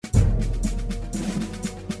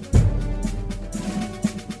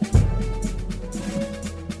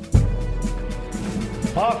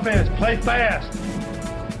Offense, play fast.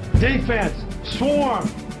 Defense, swarm.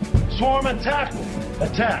 Swarm and tackle.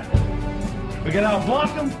 Attack. We got to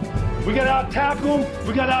out-block them. We got to out-tackle them.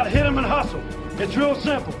 We got to out-hit them and hustle. It's real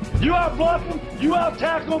simple. You out-block them, you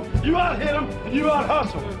out-tackle them, you out-hit them, and you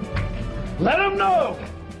out-hustle. Let them know.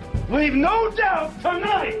 Leave no doubt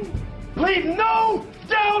tonight. Leave no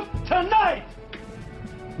doubt tonight.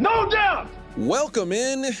 No doubt. Welcome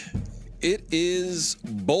in. It is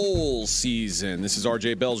bowl season. This is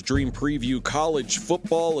RJ Bell's Dream Preview College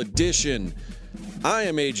Football Edition. I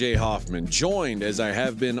am AJ Hoffman, joined as I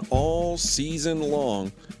have been all season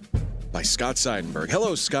long by Scott Seidenberg.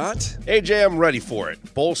 Hello, Scott. AJ, I'm ready for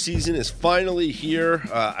it. Bowl season is finally here.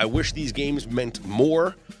 I wish these games meant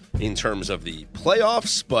more in terms of the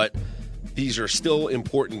playoffs, but these are still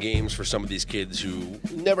important games for some of these kids who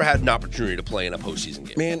never had an opportunity to play in a postseason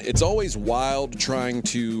game. Man, it's always wild trying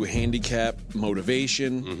to handicap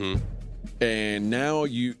motivation. Mm-hmm. And now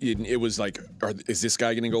it was like, is this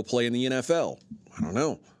guy going to go play in the NFL? I don't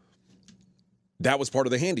know. That was part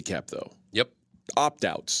of the handicap, though. Yep.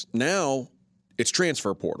 Opt-outs. Now it's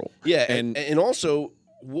transfer portal. Yeah, and also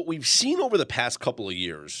what we've seen over the past couple of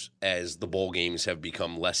years as the bowl games have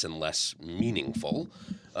become less and less meaningful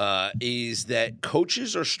is that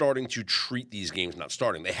coaches are starting to treat these games, not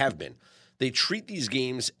starting, they have been. They treat these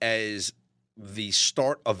games as the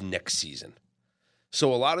start of next season.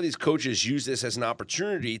 So a lot of these coaches use this as an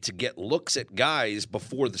opportunity to get looks at guys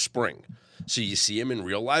before the spring. So you see them in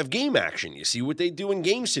real live game action. You see what they do in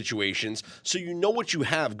game situations, so you know what you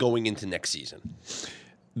have going into next season.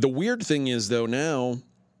 The weird thing is, though, now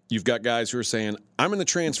you've got guys who are saying, I'm in the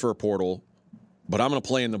transfer portal, but I'm going to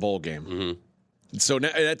play in the bowl game. Mm-hmm. So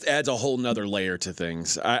now that adds a whole nother layer to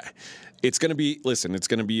things. It's going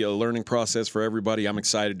to be a learning process for everybody. I'm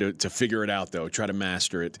excited to figure it out, though, try to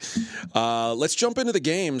master it. Let's jump into the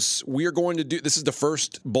games. We are going to this is the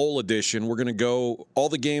first bowl edition. We're going to go all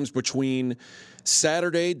the games between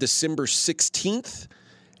Saturday, December 16th,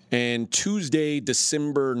 and Tuesday,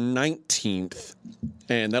 December 19th.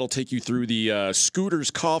 And that'll take you through the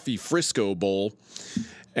Scooters Coffee Frisco Bowl.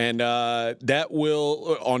 And that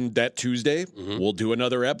will, on that Tuesday, we'll do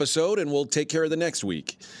another episode, and we'll take care of the next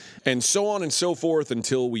week. And so on and so forth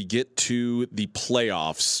until we get to the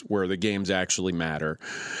playoffs where the games actually matter.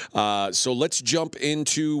 So let's jump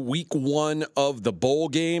into week one of the bowl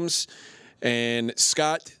games. And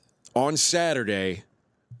Scott, on Saturday,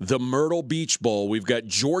 the Myrtle Beach Bowl, we've got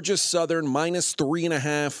Georgia Southern minus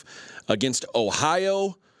 3.5 against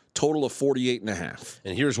Ohio. Total of 48.5.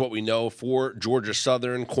 And here's what we know for Georgia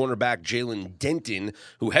Southern. Cornerback Jalen Denton,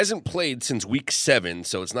 who hasn't played since week 7,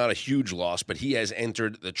 so it's not a huge loss, but he has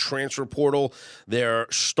entered the transfer portal. Their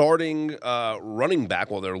starting running back,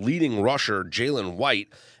 their leading rusher, Jalen White,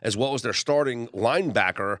 as well as their starting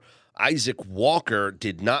linebacker, Isaac Walker,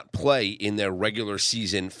 did not play in their regular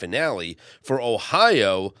season finale. For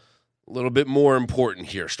Ohio, a little bit more important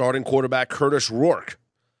here. Starting quarterback Curtis Rourke.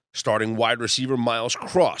 Starting wide receiver Miles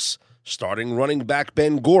Cross, starting running back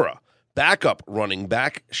Ben Gora, backup running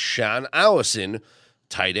back Sean Allison,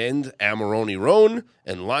 tight end Amarone Roan,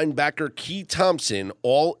 and linebacker Key Thompson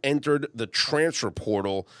all entered the transfer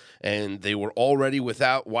portal, and they were already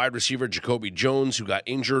without wide receiver Jacoby Jones, who got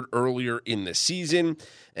injured earlier in the season,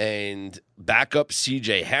 and backup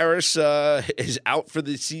CJ Harris is out for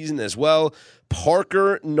the season as well.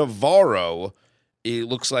 Parker Navarro, it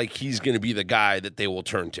looks like he's going to be the guy that they will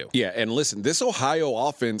turn to. Yeah, and listen, this Ohio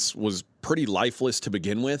offense was pretty lifeless to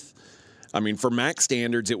begin with. I mean, for MAC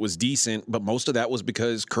standards, it was decent, but most of that was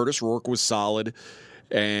because Curtis Rourke was solid,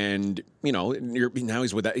 and, now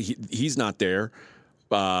he's with that. He's not there.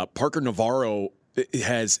 Parker Navarro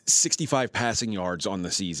has 65 passing yards on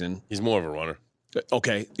the season. He's more of a runner.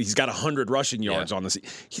 Okay, he's got 100 rushing yards on the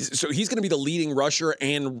season. So he's going to be the leading rusher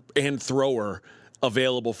and thrower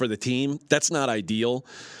available for the team. That's not ideal.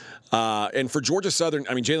 And for Georgia Southern,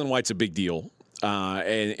 I mean, Jalen White's a big deal.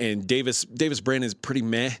 And Davis Brand is pretty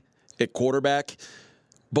meh at quarterback.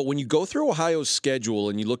 But when you go through Ohio's schedule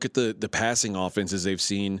and you look at the passing offenses they've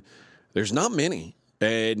seen, there's not many.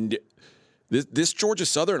 And this Georgia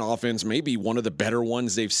Southern offense may be one of the better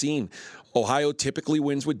ones they've seen. Ohio typically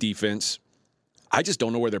wins with defense. I just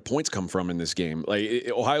don't know where their points come from in this game. Like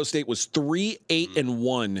Ohio State was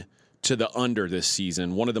 3-8-1 to the under this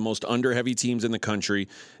season, one of the most under-heavy teams in the country.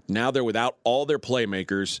 Now they're without all their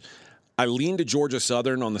playmakers. I lean to Georgia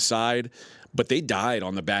Southern on the side, but they died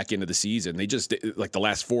on the back end of the season. They just, like the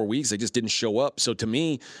last 4 weeks, they just didn't show up. So to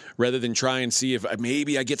me, rather than try and see if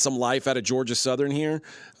maybe I get some life out of Georgia Southern here,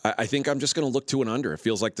 I think I'm just going to look to an under. It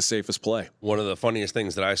feels like the safest play. One of the funniest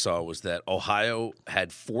things that I saw was that Ohio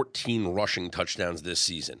had 14 rushing touchdowns this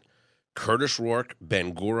season. Curtis Rourke,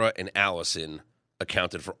 Bangura, and Allison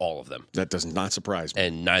accounted for all of them. That does not surprise me.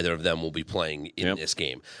 And neither of them will be playing in this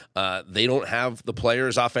game. They don't have the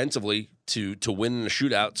players offensively to win in a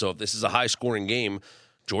shootout, so if this is a high-scoring game,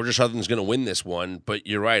 Georgia Southern's going to win this one, but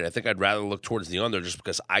you're right. I think I'd rather look towards the under just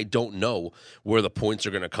because I don't know where the points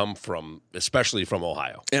are going to come from, especially from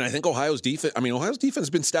Ohio. And I think Ohio's defense has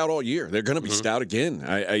been stout all year. They're going to be stout again.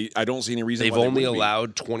 I don't see any reason They've why only they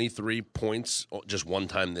allowed 23 points just one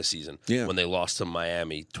time this season when they lost to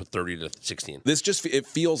Miami 30-16. This just it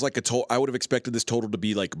feels like a total. I would have expected this total to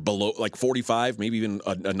be like below 45, maybe even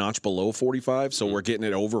a notch below 45. So we're getting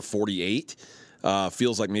it over 48.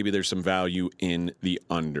 Feels like maybe there's some value in the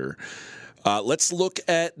under. Let's look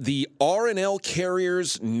at the R&L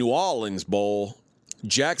Carriers New Orleans Bowl.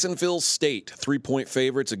 Jacksonville State, 3-point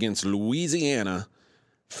favorites against Louisiana.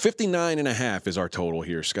 59.5 is our total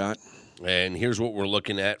here, Scott. And here's what we're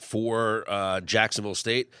looking at for Jacksonville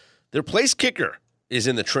State. Their place kicker is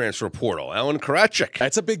in the transfer portal, Alan Karachik.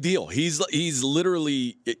 That's a big deal. He's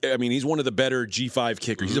literally, I mean, he's one of the better G5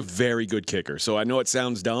 kickers. He's a very good kicker. So I know it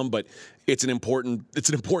sounds dumb, but it's an important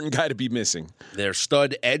guy to be missing. Their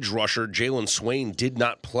stud edge rusher, Jalen Swain, did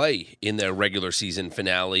not play in their regular season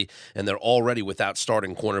finale, and they're already without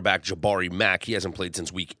starting cornerback Jabari Mack. He hasn't played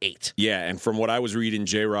since week 8. Yeah, and from what I was reading,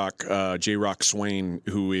 J-Rock Swain,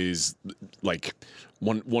 who is like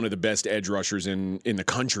one of the best edge rushers in the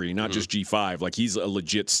country, not just G5. Like, he's a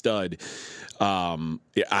legit stud.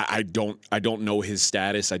 I don't know his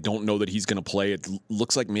status. I don't know that he's going to play. It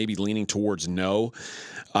looks like maybe leaning towards no.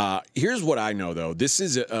 Here's what I know, though. This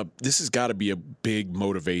has got to be a big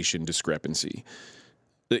motivation discrepancy.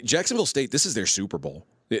 Jacksonville State, this is their Super Bowl.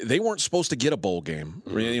 They weren't supposed to get a bowl game.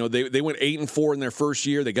 You know, they went 8-4 in their first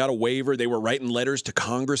year. They got a waiver. They were writing letters to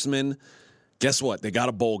congressmen. Guess what? They got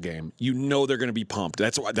a bowl game. You know they're going to be pumped.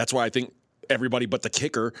 That's why I think everybody but the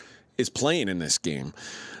kicker is playing in this game.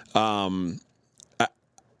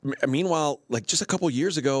 Meanwhile, like just a couple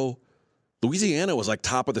years ago, Louisiana was like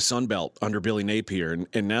top of the Sun Belt under Billy Napier,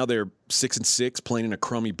 and now they're 6-6 playing in a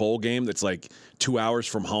crummy bowl game that's like 2 hours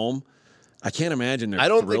from home. I can't imagine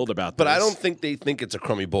they're thrilled about this. But I don't think they think it's a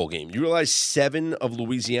crummy bowl game. You realize 7 of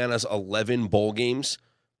Louisiana's 11 bowl games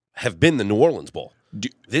have been the New Orleans Bowl.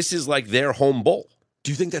 This is like their home bowl.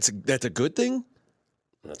 Do you think that's a good thing?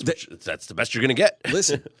 That's the best you're going to get.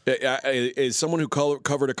 Listen, as someone who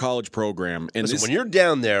covered a college program, and when you're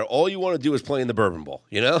down there, all you want to do is play in the Bourbon Bowl.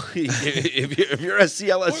 You know, if you're a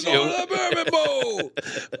CLSU, we're going to the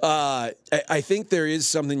Bourbon Bowl. I think there is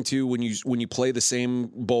something to when you play the same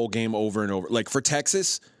bowl game over and over. Like for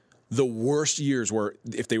Texas, the worst years were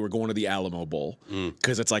if they were going to the Alamo Bowl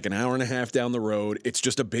because it's like an hour and a half down the road. It's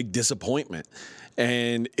just a big disappointment.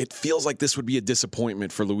 And it feels like this would be a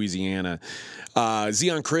disappointment for Louisiana.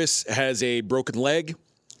 Zion Chris has a broken leg.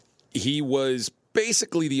 He was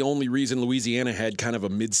basically the only reason Louisiana had kind of a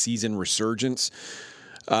midseason resurgence.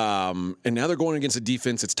 And now they're going against a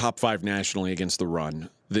defense that's top 5 nationally against the run.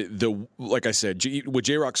 Like I said, with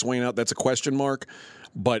J-Rock Swain out, that's a question mark.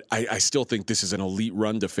 But I still think this is an elite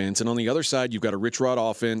run defense. And on the other side, you've got a Rich Rod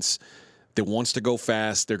offense that wants to go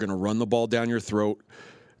fast. They're going to run the ball down your throat.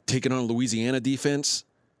 Taking on Louisiana defense,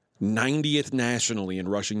 90th nationally in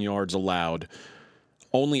rushing yards allowed.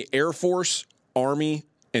 Only Air Force, Army,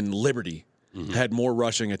 and Liberty had more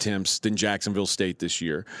rushing attempts than Jacksonville State this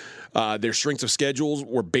year. Their strengths of schedules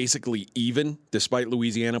were basically even, despite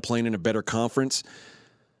Louisiana playing in a better conference.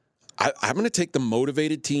 I'm going to take the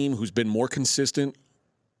motivated team who's been more consistent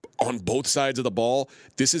on both sides of the ball.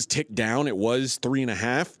 This is ticked down. It was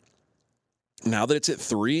 3.5. Now that it's at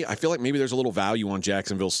 3, I feel like maybe there's a little value on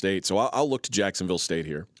Jacksonville State. So I'll look to Jacksonville State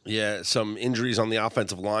here. Yeah, some injuries on the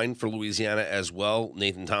offensive line for Louisiana as well.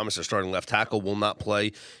 Nathan Thomas, their starting left tackle, will not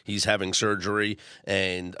play. He's having surgery.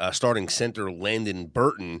 And starting center Landon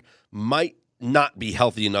Burton might not be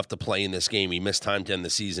healthy enough to play in this game. He missed time to end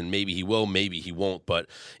the season. Maybe he will, maybe he won't. But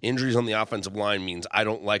injuries on the offensive line means I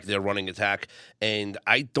don't like their running attack. And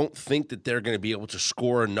I don't think that they're going to be able to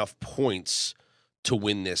score enough points to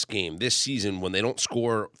win this game. This season, when they don't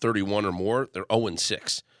score 31 or more, they're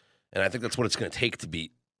 0-6. And I think that's what it's going to take to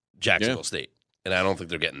beat Jacksonville State. And I don't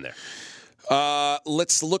think they're getting there.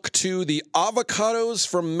 Let's look to the Avocados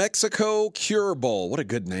from Mexico Cure Bowl. What a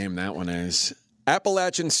good name that one is.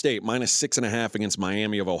 Appalachian State, -6.5 against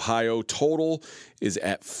Miami of Ohio. Total is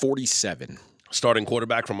at 47. Starting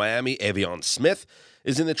quarterback from Miami, Avion Smith,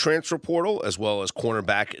 is in the transfer portal, as well as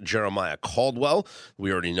cornerback Jeremiah Caldwell.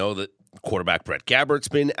 We already know that quarterback Brett Gabbert's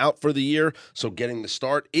been out for the year, so getting the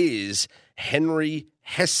start is Henry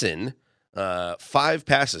Hessen, 5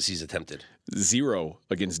 passes he's attempted. 0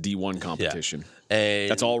 against D1 competition. Yeah.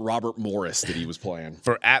 And that's all Robert Morris that he was playing.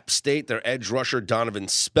 For App State, their edge rusher Donovan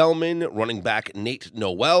Spellman, running back Nate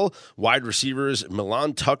Noel, wide receivers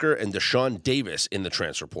Milan Tucker and Deshaun Davis in the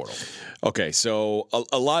transfer portal. Okay, so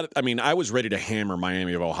a lot. I was ready to hammer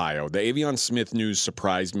Miami of Ohio. The Avion Smith news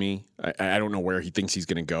surprised me. I don't know where he thinks he's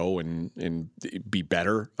going to go and be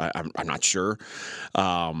better. I'm not sure.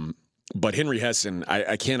 But Henry Hessen,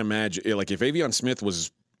 I can't imagine. Like, if Avion Smith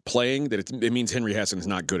was playing, that it means Henry Hessen is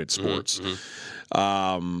not good at sports.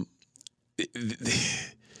 Mm-hmm.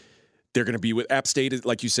 They're going to be with App State,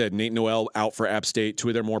 like you said. Nate Noel out for App State, 2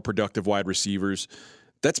 of their more productive wide receivers.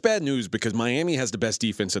 That's bad news because Miami has the best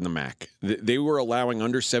defense in the MAC. They were allowing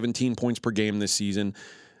under 17 points per game this season.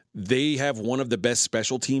 They have one of the best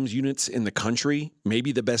special teams units in the country,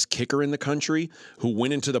 maybe the best kicker in the country, who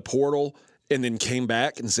went into the portal and then came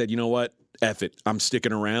back and said, you know what, F it, I'm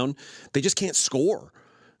sticking around. They just can't score.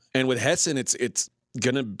 And with Hessen, it's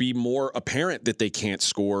going to be more apparent that they can't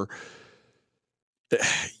score.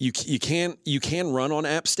 You can run on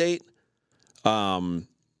App State. Troy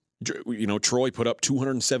put up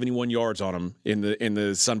 271 yards on them in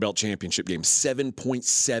the Sun Belt Championship game,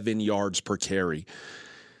 7.7 yards per carry.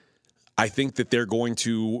 I think that they're going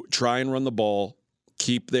to try and run the ball,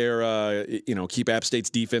 keep their keep App State's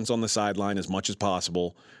defense on the sideline as much as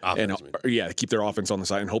possible, keep their offense on the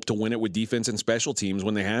side and hope to win it with defense and special teams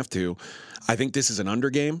when they have to. I think this is an under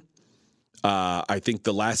game. I think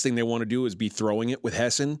the last thing they want to do is be throwing it with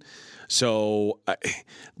Hessen. So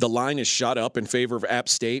the line is shot up in favor of App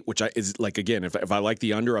State, which is like, again, if I like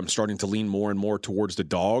the under, I'm starting to lean more and more towards the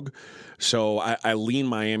dog. So I lean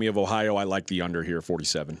Miami of Ohio. I like the under here,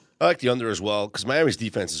 47. I like the under as well because Miami's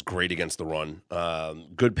defense is great against the run.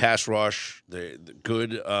 Good pass rush. They're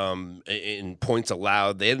good in points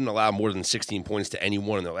allowed. They didn't allow more than 16 points to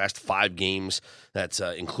anyone in their last 5 games. That's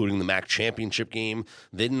including the MAC championship game.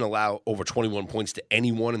 They didn't allow over 21 points to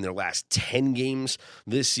anyone in their last 10 games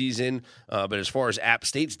this season. But as far as App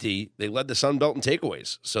State's D, they led the Sun Belt in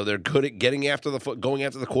takeaways. So they're good at going after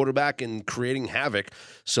the quarterback and creating havoc.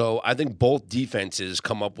 So I think both defenses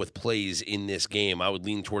come up with plays in this game. I would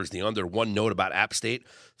lean towards the under. One note about App State,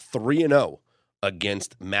 3-0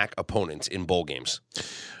 against MAC opponents in bowl games.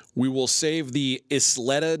 We will save the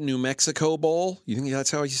Isleta, New Mexico Bowl. You think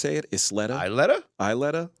that's how you say it? Isleta?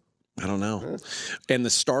 Isleta? I don't know. And the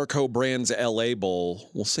Starco Brands LA Bowl,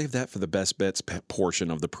 we'll save that for the best bets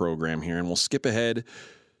portion of the program here. And we'll skip ahead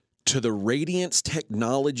to the Radiance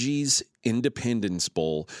Technologies Independence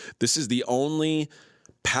Bowl. This is the only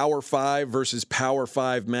Power 5 versus Power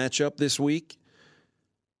 5 matchup this week.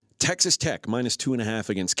 Texas Tech minus 2.5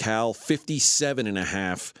 against Cal.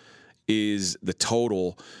 57.5 is the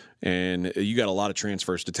total. And you got a lot of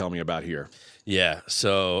transfers to tell me about here. Yeah.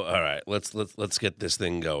 So, all right, let's get this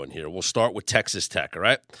thing going here. We'll start with Texas Tech. All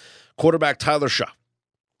right, quarterback Tyler Shaw.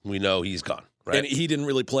 We know he's gone. Right? And he didn't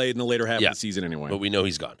really play in the later half of the season anyway. But we know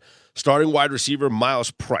he's gone. Starting wide receiver,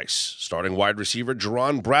 Miles Price. Starting wide receiver,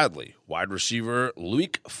 Jerron Bradley. Wide receiver,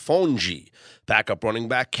 Luik Fonji. Backup running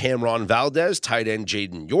back, Cameron Valdez. Tight end,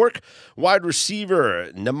 Jaden York. Wide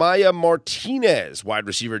receiver, Nemaya Martinez. Wide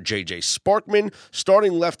receiver, J.J. Sparkman.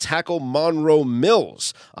 Starting left tackle, Monroe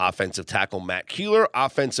Mills. Offensive tackle, Matt Keeler.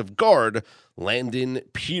 Offensive guard, Landon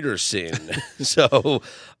Peterson.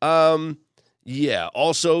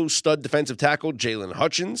 Also stud defensive tackle, Jalen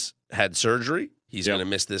Hutchins. Had surgery. He's going to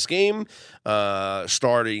miss this game.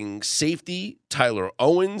 Starting safety, Tyler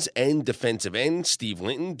Owens, and defensive end, Steve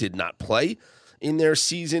Linton, did not play in their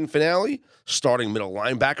season finale. Starting middle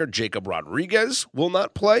linebacker, Jacob Rodriguez, will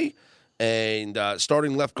not play. And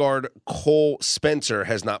starting left guard, Cole Spencer,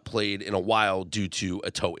 has not played in a while due to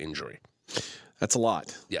a toe injury. That's a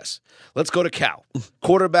lot. Yes. Let's go to Cal.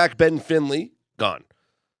 Quarterback Ben Finley, gone.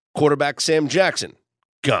 Quarterback Sam Jackson,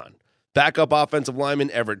 gone. Backup offensive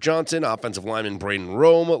lineman Everett Johnson, offensive lineman Braden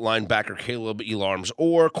Rome, linebacker Caleb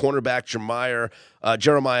Elarms-Orr, cornerback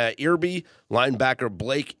Jeremiah Irby, linebacker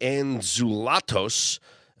Blake Anzulatos,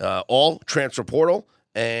 all transfer portal,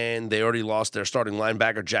 and they already lost their starting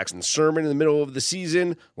linebacker Jackson Sermon in the middle of the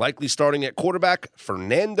season, likely starting at quarterback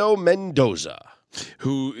Fernando Mendoza.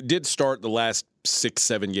 Who did start the last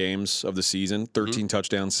 6-7 games of the season, 13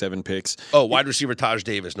 touchdowns, 7 picks. Oh, wide receiver Taj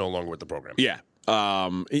Davis no longer with the program. Yeah.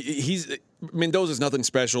 Mendoza's nothing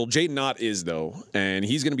special. Jaden Knott is, though, and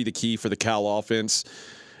he's going to be the key for the Cal offense,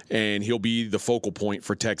 and he'll be the focal point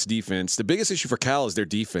for Tech's defense. The biggest issue for Cal is their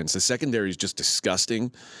defense. The secondary is just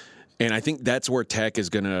disgusting, and I think that's where Tech is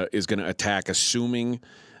going to attack, assuming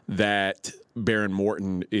that Baron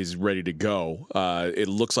Morton is ready to go. It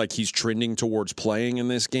looks like he's trending towards playing in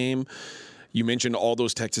this game. You mentioned all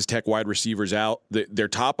those Texas Tech wide receivers out. Their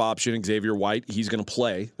top option, Xavier White, he's going to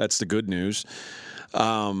play. That's the good news.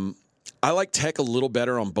 I like Tech a little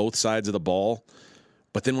better on both sides of the ball.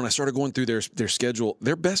 But then when I started going through their schedule,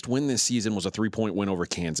 their best win this season was a 3-point win over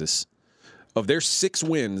Kansas. Of their 6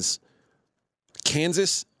 wins,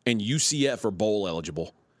 Kansas and UCF are bowl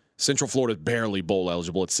eligible. Central Florida is barely bowl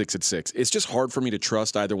eligible at 6-6. It's just hard for me to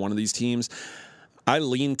trust either one of these teams. I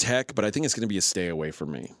lean Tech, but I think it's going to be a stay away for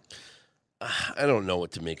me. I don't know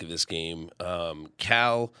what to make of this game.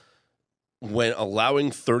 Cal, when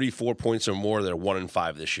allowing 34 points or more, they're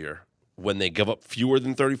 1-5 this year. When they give up fewer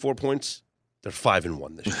than 34 points, they're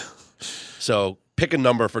 5-1 this year. So pick a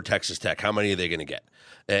number for Texas Tech. How many are they going to get?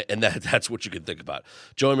 And that's what you can think about.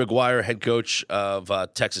 Joey McGuire, head coach of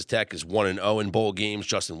Texas Tech, is 1-0 in bowl games.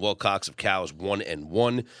 Justin Wilcox of Cal is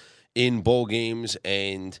 1-1 in bowl games.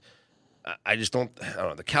 And I don't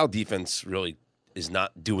know. The Cal defense really is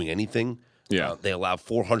not doing anything. Yeah. They allow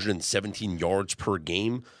 417 yards per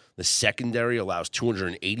game. The secondary allows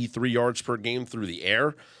 283 yards per game through the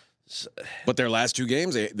air. But their last 2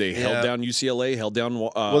 games, they held down UCLA, held down.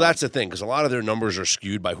 Well, that's the thing, because a lot of their numbers are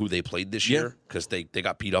skewed by who they played this year, because they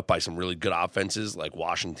got beat up by some really good offenses like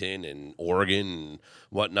Washington and Oregon and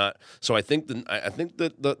whatnot. So I think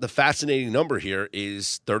the fascinating number here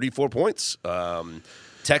is 34 points.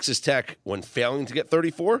 Texas Tech, when failing to get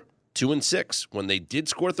 34, 2-6. When they did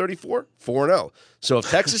score 34, 4-0. So if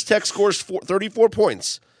Texas Tech scores 34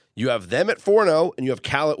 points, you have them at 4-0, and you have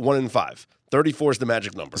Cal at 1-5. 34 is the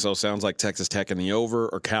magic number. So it sounds like Texas Tech in the over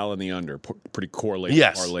or Cal in the under. Pretty correlated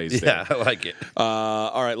parlays there. Yeah, I like it.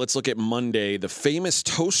 All right, let's look at Monday, the famous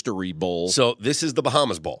Toastery Bowl. So this is the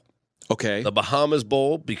Bahamas Bowl. Okay. The Bahamas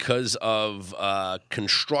Bowl, because of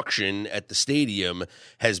construction at the stadium,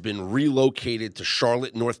 has been relocated to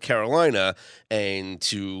Charlotte, North Carolina, and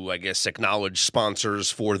to, I guess, acknowledge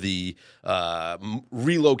sponsors for the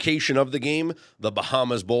relocation of the game, the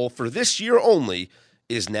Bahamas Bowl, for this year only,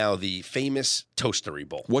 is now the famous Toastery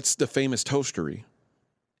Bowl. What's the famous Toastery?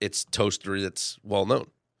 It's Toastery that's well known.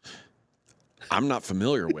 I'm not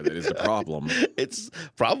familiar with it, is the problem. It's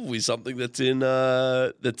probably something that's in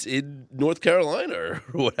North Carolina or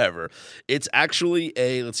whatever. It's actually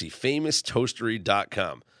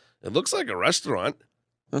famoustoastery.com. It looks like a restaurant.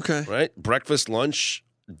 Okay. Right? Breakfast, lunch,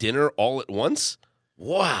 dinner all at once.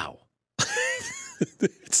 Wow.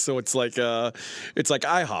 So it's like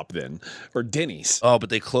IHOP then, or Denny's. Oh,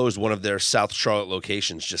 but they closed one of their South Charlotte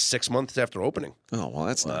locations just 6 months after opening. Oh, well,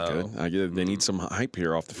 that's not good. They need some hype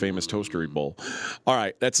here off the famous Toastery Bowl. All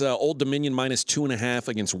right, that's Old Dominion minus 2.5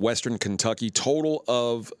 against Western Kentucky. Total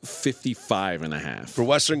of 55.5. For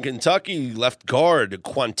Western Kentucky, left guard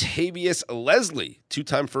Quantavious Leslie,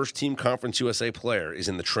 2-time first-team Conference USA player, is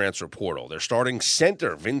in the transfer portal. Their starting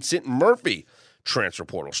center, Vincent Murphy, transfer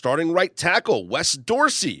portal. Starting right tackle, Wes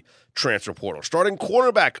Dorsey, transfer portal. Starting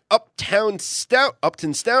cornerback, Upton Stout.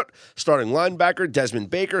 Starting linebacker, Desmond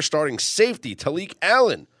Baker. Starting safety, Talik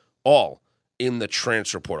Allen. All in the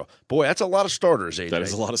transfer portal. Boy, that's a lot of starters, AJ. That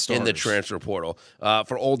is a lot of starters. In the transfer portal.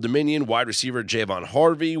 For Old Dominion, wide receiver Javon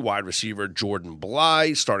Harvey, wide receiver Jordan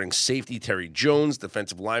Bly, starting safety Terry Jones,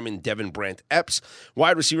 defensive lineman Devin Brandt Epps,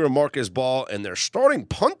 wide receiver Marcus Ball, and their starting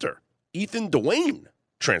punter, Ethan Dwayne.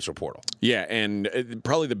 Transfer portal. Yeah, and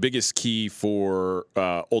probably the biggest key for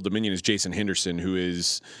Old Dominion is Jason Henderson, who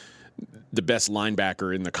is the best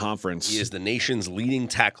linebacker in the conference. He is the nation's leading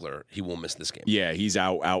tackler. He will miss this game. Yeah, he's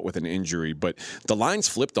out with an injury. But the lines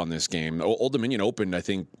flipped on this game. Old Dominion opened, I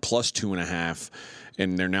think, plus 2.5,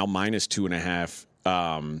 and they're now minus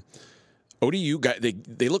 2.5. ODU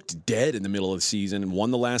they looked dead in the middle of the season and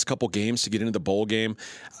won the last couple games to get into the bowl game.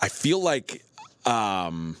 I feel like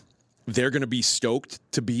they're going to be stoked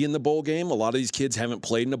to be in the bowl game. A lot of these kids haven't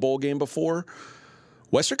played in a bowl game before.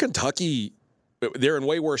 Western Kentucky, they're in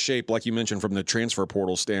way worse shape, like you mentioned, from the transfer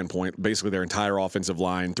portal standpoint. Basically, their entire offensive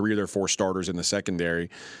line, 3 of their 4 starters in the secondary.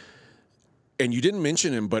 And you didn't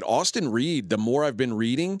mention him, but Austin Reed, the more I've been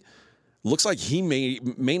reading, looks like he may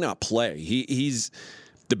not play. He's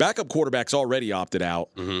the backup quarterback's already opted out.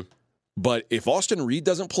 Mm-hmm. But if Austin Reed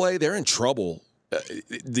doesn't play, they're in trouble.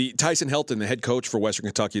 The Tyson Helton, the head coach for Western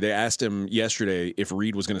Kentucky, they asked him yesterday if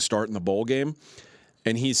Reed was going to start in the bowl game,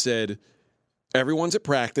 and he said, everyone's at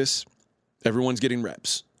practice, everyone's getting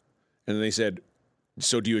reps. And then they said,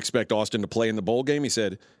 so do you expect Austin to play in the bowl game? He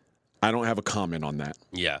said, I don't have a comment on that.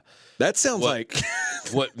 Yeah. That sounds like...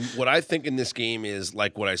 what I think in this game is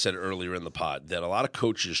like what I said earlier in the pod, that a lot of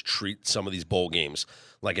coaches treat some of these bowl games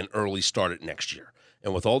like an early start at next year.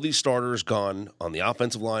 And with all these starters gone on the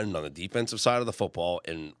offensive line and on the defensive side of the football,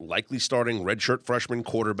 and likely starting redshirt freshman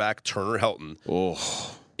quarterback Turner Helton,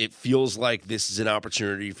 it feels like this is an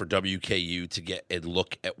opportunity for WKU to get a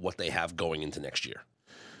look at what they have going into next year.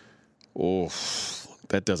 Oh,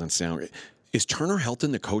 that doesn't sound good. Is Turner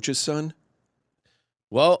Helton the coach's son?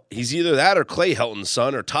 Well, he's either that or Clay Helton's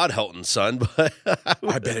son or Todd Helton's son. But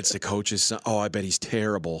I bet it's the coach's son. Oh, I bet he's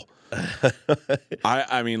terrible.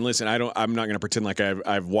 I mean, listen, I'm not going to pretend like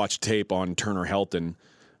I've watched tape on Turner Helton,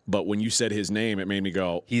 but when you said his name, it made me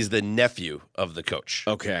go. He's the nephew of the coach.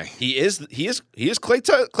 Okay, he is Clay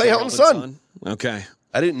Helton's son. Okay.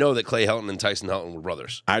 I didn't know that Clay Helton and Tyson Helton were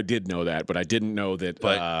brothers. I did know that, but I didn't know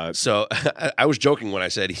that. So I was joking when I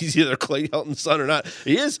said he's either Clay Helton's son or not.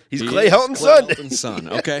 He's Clay Helton's son. Helton's son.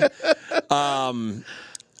 Okay.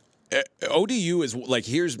 ODU is like,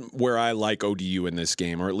 here's where I like ODU in this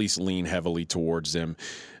game, or at least lean heavily towards them.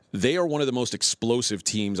 They are one of the most explosive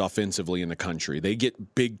teams offensively in the country. They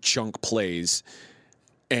get big chunk plays,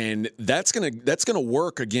 and that's gonna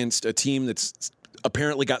work against a team that's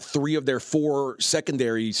apparently got 3 of their 4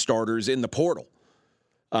 secondary starters in the portal.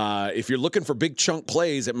 If you're looking for big chunk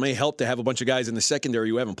plays, it may help to have a bunch of guys in the secondary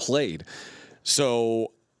who haven't played.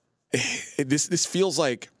 So this feels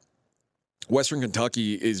like Western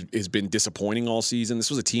Kentucky has been disappointing all season. This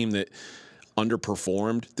was a team that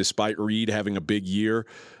underperformed despite Reed having a big year.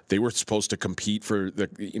 They were supposed to compete for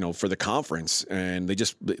the conference, and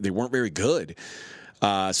they weren't very good.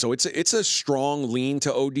 So it's a strong lean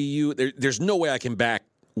to ODU. There's no way I can back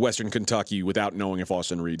Western Kentucky without knowing if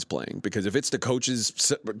Austin Reed's playing, because if it's the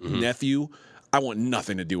coach's nephew, I want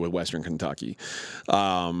nothing to do with Western Kentucky.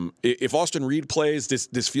 If Austin Reed plays,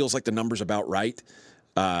 this feels like the number's about right.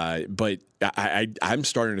 But I'm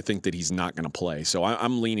starting to think that he's not going to play. So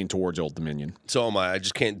I'm leaning towards Old Dominion. So am I. I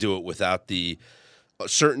just can't do it without the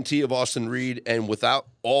certainty of Austin Reed and without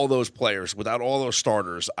all those players, without all those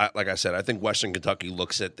starters. Like I said, I think Western Kentucky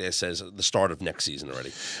looks at this as the start of next season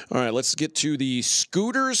already. All right, let's get to the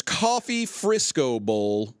Scooters Coffee Frisco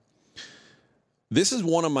Bowl. This is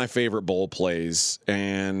one of my favorite bowl plays,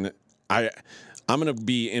 and I'm going to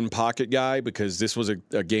be in pocket guy because this was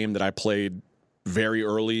a game that I played very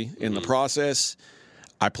early in the process.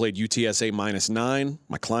 I played UTSA -9.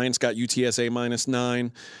 My clients got UTSA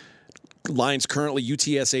 -9. Line's currently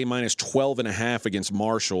UTSA -12.5 against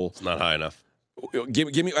Marshall. It's not high enough.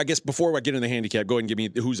 Give me. I guess before I get into the handicap, go ahead and give me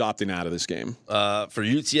who's opting out of this game. For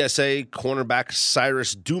UTSA, cornerback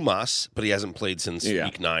Cyrus Dumas, but he hasn't played since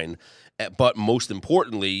week 9. But most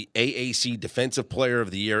importantly, AAC Defensive Player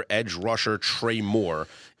of the Year edge rusher Trey Moore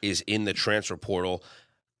is in the transfer portal.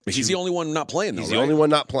 He's the only one not playing, though, He's the only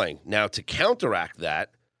one not playing. Now, to counteract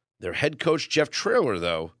that, their head coach, Jeff Traylor,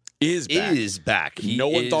 though, is back. No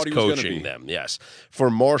one thought he was going to be. Them, yes.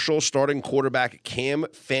 For Marshall, starting quarterback Cam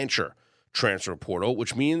Fancher, transfer portal,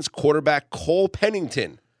 which means quarterback Cole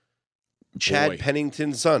Pennington, Chad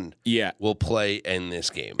Pennington's son, will play in this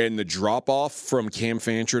game. And the drop-off from Cam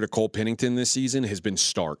Fancher to Cole Pennington this season has been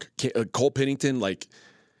stark. Cole Pennington, like,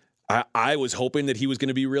 I was hoping that he was going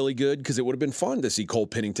to be really good because it would have been fun to see Cole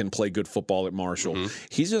Pennington play good football at Marshall. Mm-hmm.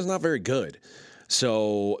 He's just not very good.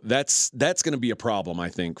 So that's going to be a problem, I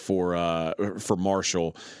think, for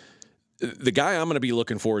Marshall. The guy I'm going to be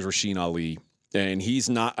looking for is Rasheen Ali, and he's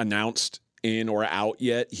not announced in or out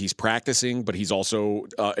yet. He's practicing, but he's also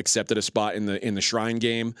accepted a spot in the Shrine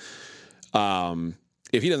game.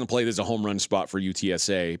 If he doesn't play, there's a home run spot for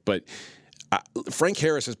UTSA. But Frank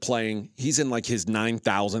Harris is playing. He's in like his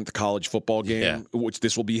 9,000th college football game, which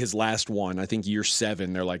this will be his last one. I think year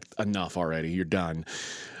 7, they're like, enough already. You're done.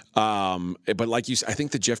 But like you said, I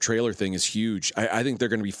think the Jeff Traylor thing is huge. I think they're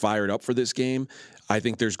going to be fired up for this game. I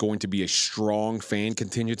think there's going to be a strong fan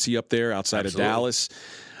contingency up there outside of Dallas.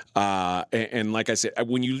 And like I said,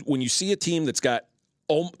 when you see a team that's got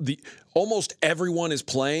almost everyone is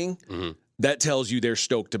playing, that tells you they're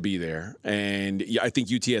stoked to be there. And I think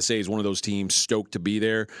UTSA is one of those teams stoked to be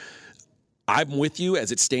there. I'm with you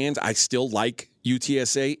as it stands. I still like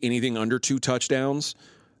UTSA, anything under 2 touchdowns.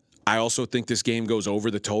 I also think this game goes over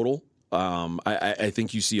the total. I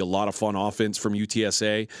think you see a lot of fun offense from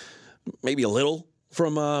UTSA, maybe a little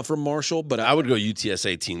from Marshall, but I would go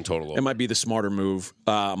UTSA team total. It might be the smarter move,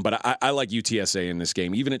 but I like UTSA in this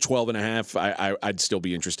game. Even at 12.5, I'd still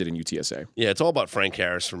be interested in UTSA. Yeah, it's all about Frank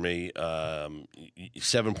Harris for me.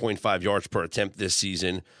 7.5 yards per attempt this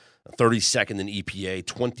season. 32nd in EPA,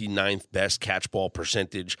 29th best catch ball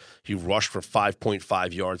percentage. He rushed for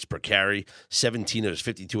 5.5 yards per carry. 17 of his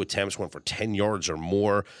 52 attempts went for 10 yards or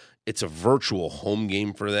more. It's a virtual home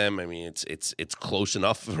game for them. I mean, it's close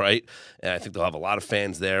enough, right? And I think they'll have a lot of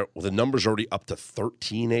fans there. Well, the number's already up to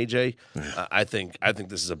 13, AJ. I think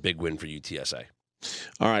this is a big win for UTSA.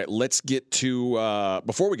 All right, let's get to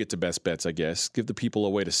before we get to best bets, I guess, give the people a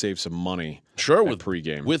way to save some money. Sure, with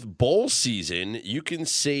pregame. With bowl season, you can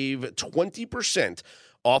save 20%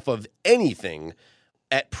 off of anything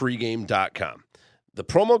at pregame.com. The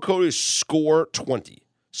promo code is SCORE20.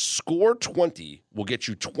 SCORE20 will get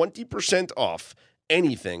you 20% off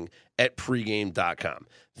anything at pregame.com.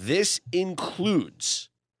 This includes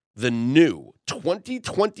the new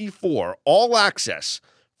 2024 All Access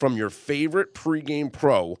from your favorite pregame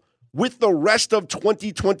pro with the rest of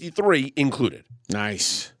 2023 included.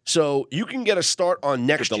 Nice. So you can get a start on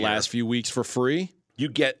next year. The last few weeks for free? You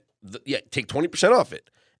get, take 20% off it.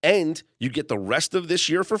 And you get the rest of this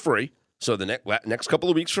year for free. So the next couple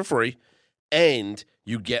of weeks for free. And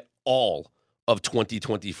you get all of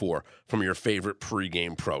 2024 from your favorite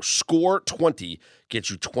pregame pro. Score 20 gets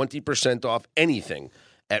you 20% off anything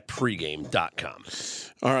at pregame.com.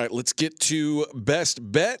 All right, let's get to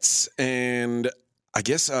best bets. And I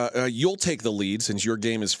guess you'll take the lead since your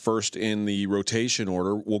game is first in the rotation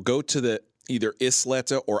order. We'll go to the either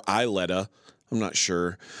Isleta or Ileta. I'm not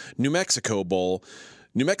sure. New Mexico Bowl.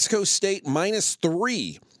 New Mexico State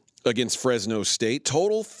 -3 against Fresno State.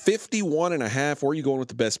 Total 51.5. Where are you going with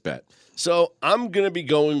the best bet? So I'm going to be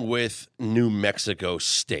going with New Mexico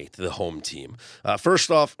State, the home team.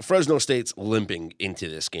 First off, Fresno State's limping into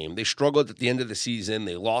this game. They struggled at the end of the season.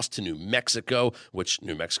 They lost to New Mexico, which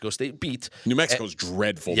New Mexico State beat. New Mexico's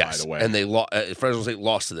dreadful, yes, by the way. And they Fresno State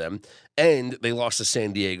lost to them, and they lost to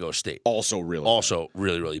San Diego State. Also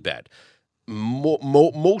really really bad.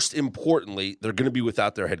 Most importantly, they're going to be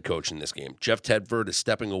without their head coach in this game. Jeff Tedford is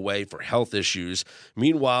stepping away for health issues.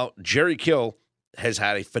 Meanwhile, Jerry Kill has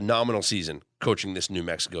had a phenomenal season coaching this New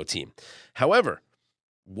Mexico team. However,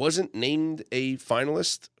 wasn't named a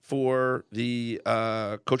finalist for the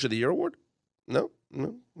Coach of the Year award? No.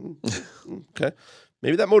 Okay,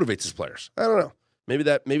 maybe that motivates his players. I don't know. Maybe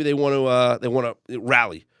they want to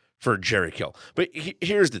rally for Jerry Kill. But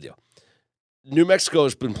here's the deal: New Mexico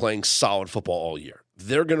has been playing solid football all year.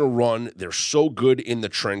 They're going to run. They're so good in the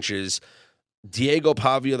trenches. Diego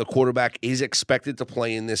Pavia, the quarterback, is expected to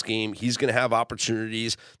play in this game. He's going to have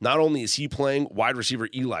opportunities. Not only is he playing, wide receiver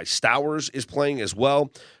Eli Stowers is playing as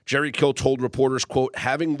well. Jerry Kill told reporters, quote,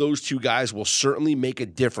 "Having those two guys will certainly make a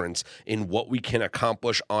difference in what we can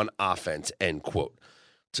accomplish on offense," end quote.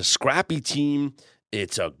 It's a scrappy team.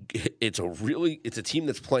 It's a team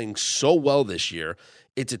that's playing so well this year.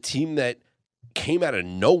 It's a team that came out of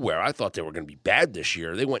nowhere. I thought they were going to be bad this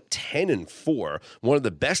year. They went 10-4, one of the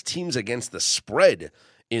best teams against the spread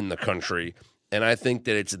in the country. And I think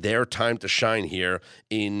that it's their time to shine here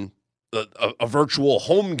in a virtual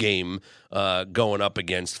home game going up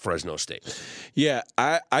against Fresno State. Yeah,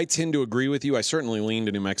 I tend to agree with you. I certainly lean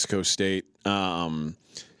to New Mexico State.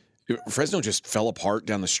 Fresno just fell apart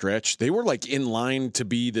down the stretch. They were like in line to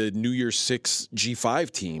be the New Year's 6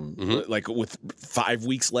 G5 team, like with 5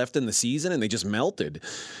 weeks left in the season, and they just melted.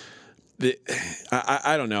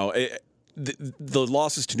 I don't know. The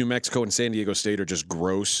losses to New Mexico and San Diego State are just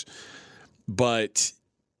gross. But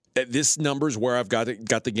this number's where I've got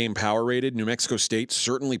the game power rated. New Mexico State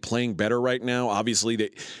certainly playing better right now. Obviously,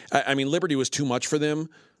 Liberty was too much for them,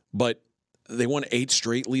 but they won 8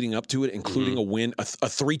 straight leading up to it, including a win, a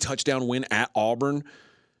 3-touchdown win at Auburn.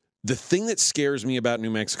 The thing that scares me about New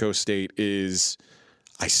Mexico State is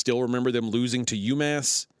I still remember them losing to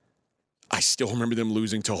UMass. I still remember them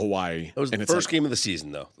losing to Hawaii. It was the first game of the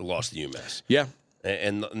season, though, the loss to UMass. Yeah.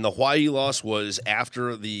 And the Hawaii loss was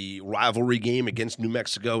after the rivalry game against New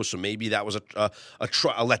Mexico, so maybe that was a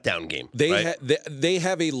letdown game. They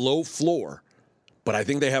have a low floor. But I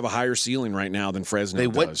think they have a higher ceiling right now than Fresno does. They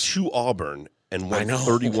went to Auburn and won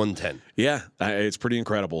 31-10. Yeah, it's pretty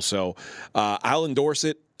incredible. So I'll endorse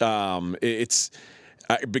it. It's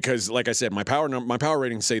because, like I said, my power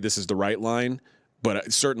ratings say this is the right line.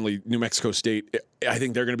 But certainly New Mexico State, I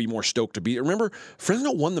think they're going to be more stoked to beat. Remember,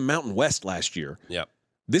 Fresno won the Mountain West last year. Yep.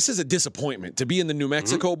 This is a disappointment. To be in the New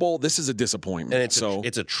Mexico Bowl, this is a disappointment. And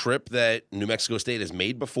it's a trip that New Mexico State has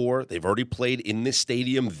made before. They've already played in this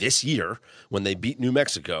stadium this year when they beat New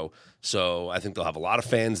Mexico. So I think they'll have a lot of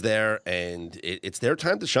fans there, and it's their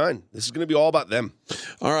time to shine. This is going to be all about them.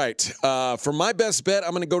 All right. For my best bet,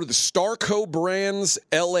 I'm going to go to the Starco Brands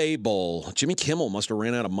LA Bowl. Jimmy Kimmel must have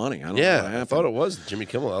ran out of money. I don't know what happened. I thought it was Jimmy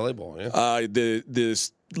Kimmel LA Bowl. Yeah.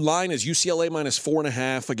 The line is UCLA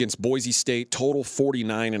 -4.5 against Boise State. Total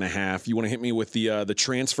 49.5. You want to hit me with the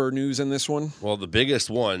transfer news in this one? Well, the biggest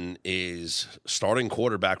one is starting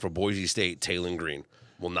quarterback for Boise State, Taylon Green,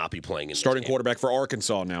 will not be playing in starting this game. Quarterback for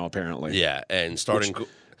Arkansas now, apparently. Yeah, and starting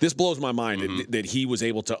This blows my mind that he was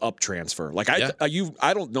able to up transfer. Like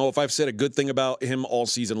I don't know if I've said a good thing about him all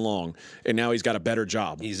season long, and now he's got a better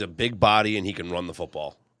job. He's a big body and he can run the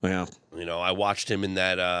football. Yeah, I watched him in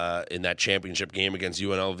that championship game against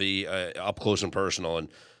UNLV up close and personal, and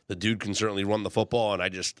the dude can certainly run the football.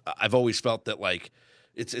 And I've always felt that like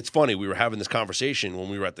it's funny. We were having this conversation when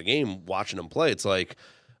we were at the game watching him play. It's like,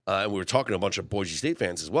 and we were talking to a bunch of Boise State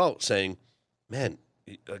fans as well, saying, "Man,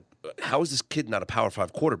 how is this kid not a Power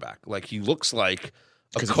 5 quarterback? Like he looks like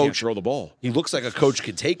a coach. He can't throw the ball. He looks like a coach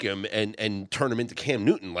could take him and turn him into Cam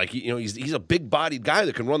Newton. Like he's a big bodied guy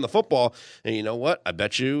that can run the football. And you know what? I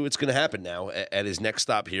bet you it's going to happen now at his next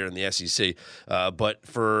stop here in the SEC. But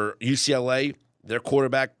for UCLA, their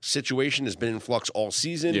quarterback situation has been in flux all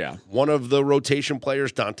season. Yeah. One of the rotation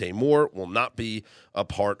players, Dante Moore, will not be a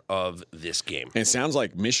part of this game. And it sounds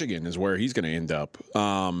like Michigan is where he's going to end up.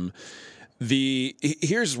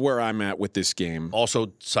 Here's where I'm at with this game.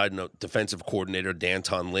 Also, side note, defensive coordinator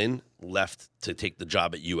D'Anton Lynn left to take the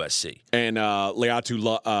job at USC. And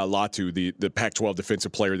Laiatu Latu, the Pac-12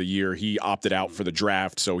 Defensive Player of the Year, he opted out for the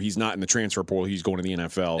draft, so he's not in the transfer portal. He's going to the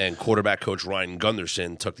NFL. And quarterback coach Ryan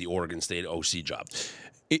Gunderson took the Oregon State OC job.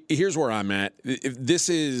 Here's where I'm at. This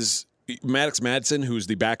is Maddox Madsen, who's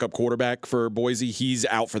the backup quarterback for Boise. He's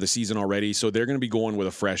out for the season already, so they're going to be going with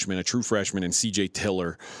a true freshman, and C.J.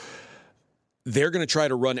 Tiller. They're going to try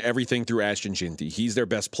to run everything through Ashton Jeanty. He's their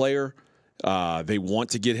best player. They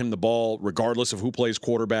want to get him the ball regardless of who plays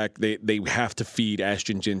quarterback. They have to feed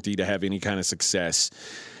Ashton Jeanty to have any kind of success.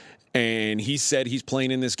 And he said he's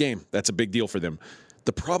playing in this game. That's a big deal for them.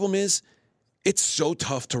 The problem is it's so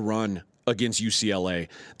tough to run against UCLA.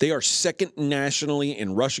 They are second nationally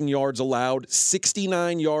in rushing yards allowed,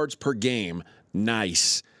 69 yards per game.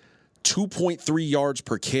 Nice. 2.3 yards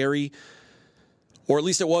per carry. Or at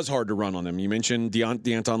least it was hard to run on them. You mentioned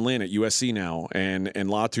D'Anton Lynn at USC now, and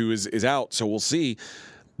Latu is out, so we'll see.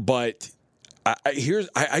 But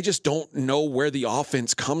I just don't know where the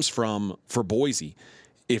offense comes from for Boise.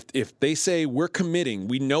 If they say we're committing,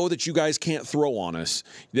 we know that you guys can't throw on us.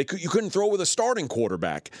 You couldn't throw with a starting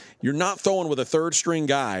quarterback. You're not throwing with a third-string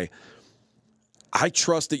guy. I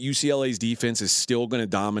trust that UCLA's defense is still going to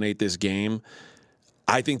dominate this game.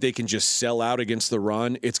 I think they can just sell out against the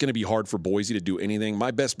run. It's going to be hard for Boise to do anything.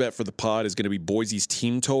 My best bet for the pod is going to be Boise's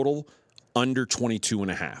team total under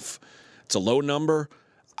 22.5. It's a low number.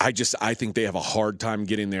 I think they have a hard time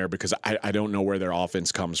getting there because I don't know where their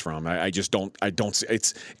offense comes from. I just don't.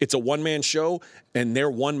 It's a one-man show, and their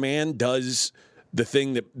one man does the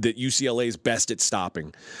thing that UCLA is best at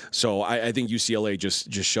stopping. So I think UCLA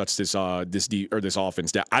just shuts this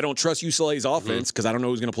offense down. I don't trust UCLA's offense because I don't know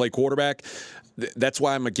who's going to play quarterback. That's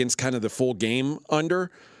why I'm against kind of the full game under.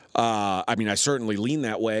 I certainly lean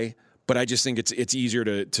that way, but I just think it's easier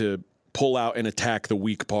to pull out and attack the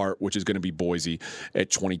weak part, which is going to be Boise at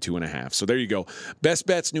 22.5. So there you go. Best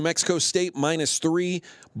bets: New Mexico State -3,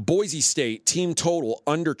 Boise State team total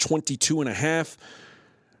under 22.5.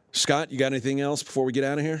 Scott, you got anything else before we get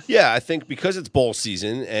out of here? Yeah, I think because it's bowl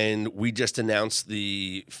season and we just announced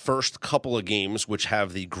the first couple of games which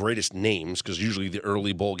have the greatest names, because usually the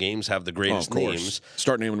early bowl games have the greatest names.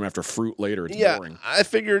 Start naming them after fruit later. It's boring. I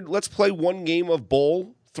figured let's play one game of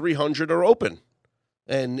bowl 300 or open.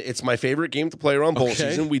 And it's my favorite game to play around bowl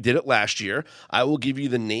season. We did it last year. I will give you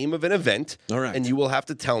the name of an event, all right, and you will have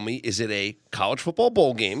to tell me, is it a college football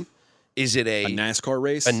bowl game? Is it a NASCAR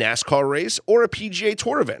race? A NASCAR race or a PGA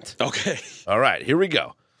Tour event? Okay. All right, here we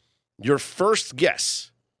go. Your first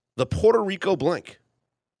guess, the Puerto Rico blank.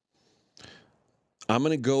 I'm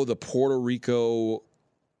going to go the Puerto Rico.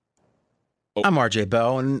 I'm RJ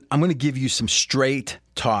Bell, and I'm going to give you some straight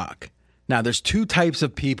talk. Now, there's two types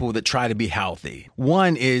of people that try to be healthy.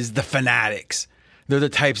 One is the fanatics. They're the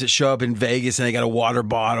types that show up in Vegas and they got a water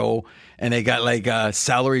bottle and they got like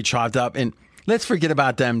celery chopped up. And let's forget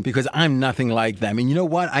about them because I'm nothing like them. And you know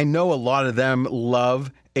what? I know a lot of them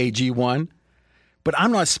love AG1, but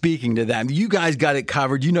I'm not speaking to them. You guys got it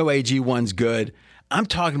covered. You know AG1's good. I'm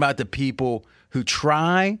talking about the people who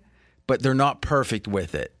try, but they're not perfect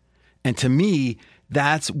with it. And to me,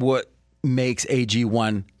 that's what makes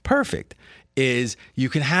AG1 perfect, is you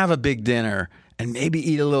can have a big dinner and maybe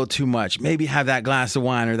eat a little too much, maybe have that glass of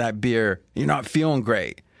wine or that beer. You're not feeling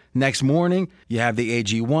great. Next morning, you have the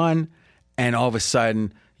AG1, and all of a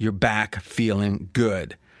sudden, you're back feeling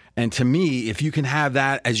good. And to me, if you can have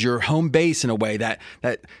that as your home base in a way, that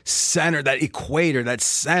center, that equator, that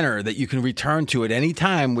center that you can return to at any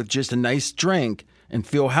time with just a nice drink and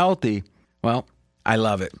feel healthy, well, I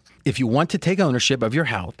love it. If you want to take ownership of your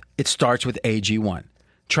health, it starts with AG1.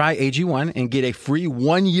 Try AG1 and get a free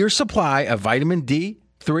 1-year supply of vitamin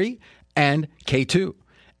D3 and K2.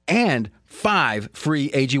 and 5 free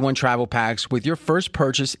AG1 travel packs with your first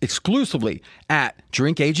purchase exclusively at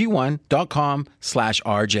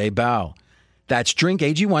drinkag1.com/RJBell. That's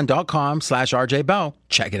drinkag1.com/RJBell.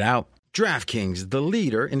 Check it out. DraftKings, the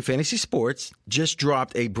leader in fantasy sports, just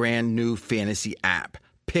dropped a brand new fantasy app,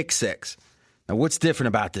 Pick Six. Now, what's different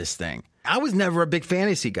about this thing? I was never a big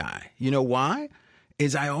fantasy guy. You know why?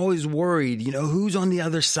 Is I always worried, who's on the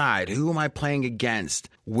other side? Who am I playing against?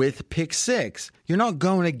 With Pick Six, you're not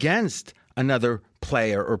going against another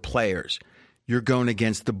player or players. You're going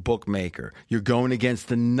against the bookmaker. You're going against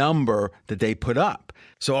the number that they put up.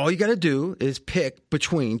 So all you got to do is pick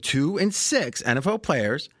between 2 and 6 NFL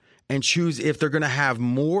players and choose if they're going to have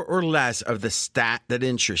more or less of the stat that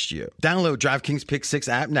interests you. Download DraftKings Pick 6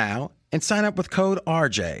 app now and sign up with code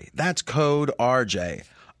RJ. That's code RJ.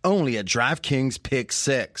 Only at DraftKings Pick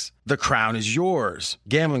 6. The crown is yours.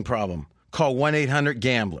 Gambling problem? Call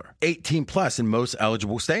 1-800-GAMBLER. 18 plus in most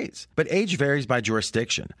eligible states. But age varies by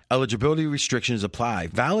jurisdiction. Eligibility restrictions apply.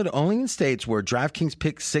 Valid only in states where DraftKings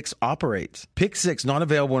Pick 6 operates. Pick 6 not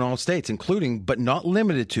available in all states, including but not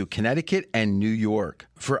limited to Connecticut and New York.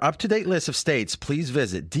 For up-to-date list of states, please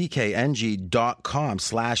visit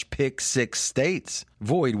dkng.com/pick6states.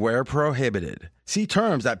 Void where prohibited. See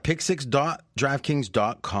terms at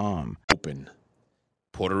pick6.draftkings.com. Open.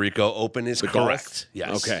 Puerto Rico Open is correct. Golf?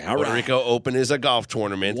 Yes. Okay, all Puerto right. Rico Open is a golf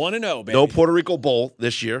tournament. 1-0, baby. No Puerto Rico Bowl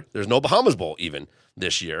this year. There's no Bahamas Bowl even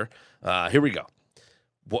this year. Here we go.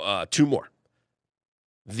 2 more.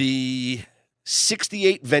 The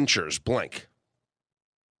 68 Ventures blank.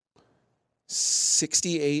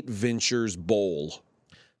 68 Ventures Bowl.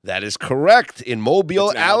 That is correct. In Mobile,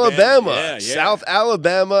 It's Alabama. Yeah. South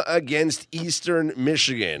Alabama against Eastern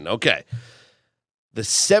Michigan. Okay. The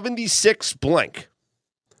 76 blank.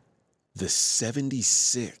 The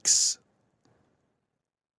 76.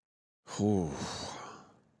 Ooh.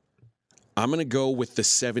 I'm going to go with the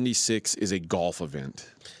 76 is a golf event.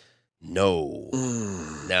 No.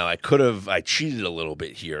 Now, I cheated a little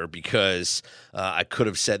bit here because I could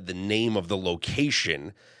have said the name of the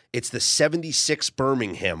location. It's the 76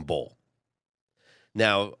 Birmingham Bowl.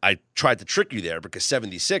 Now, I tried to trick you there because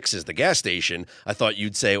 76 is the gas station. I thought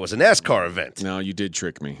you'd say it was a NASCAR event. No, you did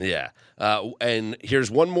trick me. Yeah. And here's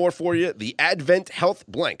one more for you. The Advent Health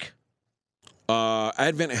blank.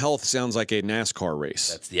 Advent Health sounds like a NASCAR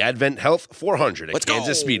race. That's the Advent Health 400 at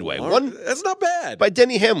Kansas Speedway. One, that's not bad. By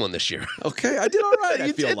Denny Hamlin this year. Okay, I did all right,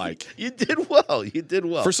 I feel like. You did well. You did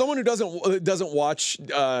well. For someone who doesn't watch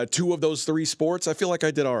 2 of those 3 sports, I feel like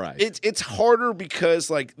I did all right. It's harder because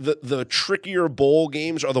like the trickier bowl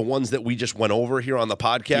games are the ones that we just went over here on the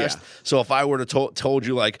podcast. Yeah. So if I were to told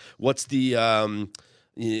you like what's the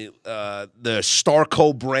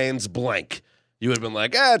Starco Brands blank, you would have been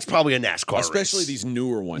like, it's probably a NASCAR Especially race. These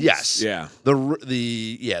newer ones. Yes. Yeah.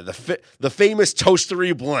 The famous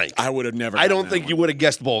toastery blank. I would have never. I don't think you would have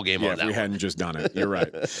guessed bowl game on if that. we hadn't just done it. You're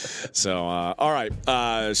right. So, all right,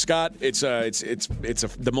 Scott. It's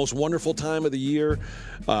the most wonderful time of the year.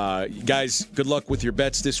 Guys, good luck with your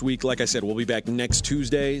bets this week. Like I said, we'll be back next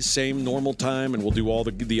Tuesday, same normal time, and we'll do all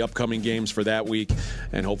the upcoming games for that week,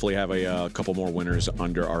 and hopefully have a couple more winners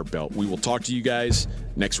under our belt. We will talk to you guys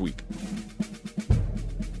next week.